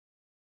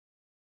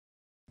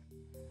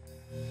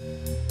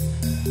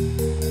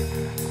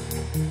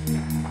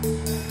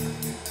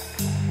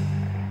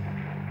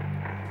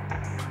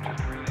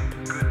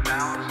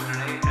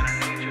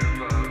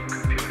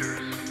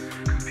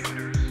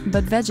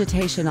But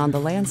vegetation on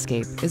the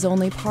landscape is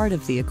only part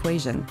of the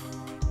equation.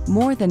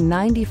 More than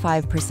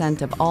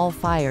 95% of all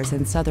fires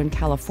in Southern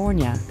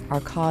California are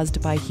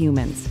caused by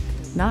humans,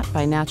 not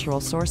by natural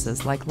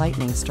sources like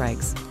lightning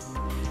strikes.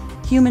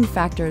 Human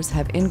factors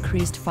have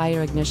increased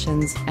fire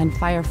ignitions and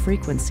fire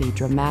frequency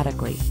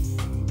dramatically.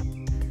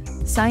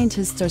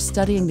 Scientists are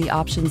studying the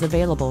options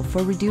available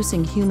for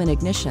reducing human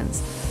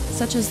ignitions,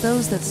 such as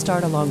those that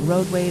start along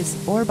roadways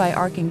or by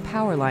arcing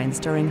power lines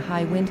during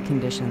high wind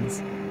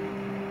conditions.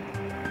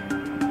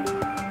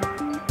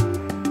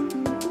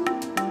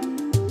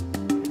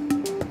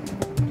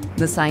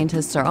 The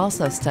scientists are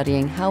also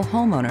studying how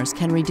homeowners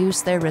can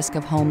reduce their risk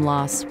of home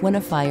loss when a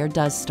fire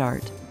does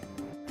start.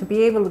 To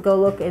be able to go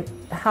look at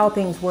how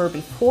things were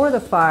before the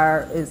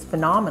fire is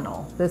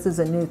phenomenal. This is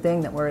a new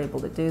thing that we're able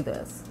to do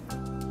this.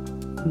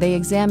 They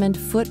examined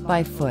foot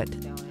by foot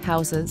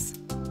houses,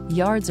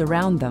 yards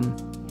around them,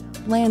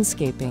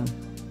 landscaping,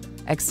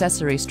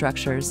 accessory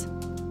structures,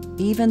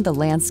 even the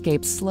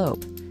landscape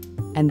slope,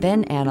 and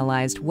then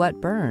analyzed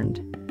what burned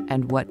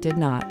and what did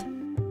not.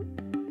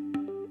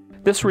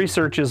 This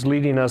research is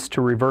leading us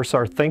to reverse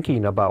our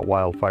thinking about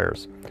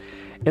wildfires.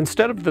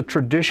 Instead of the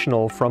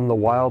traditional from the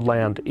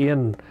wildland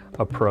in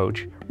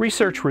approach,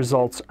 research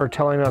results are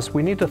telling us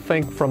we need to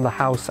think from the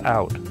house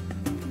out.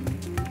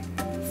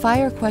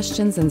 Fire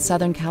questions in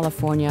Southern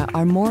California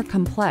are more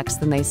complex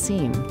than they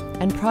seem,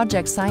 and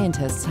project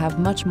scientists have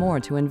much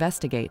more to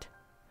investigate.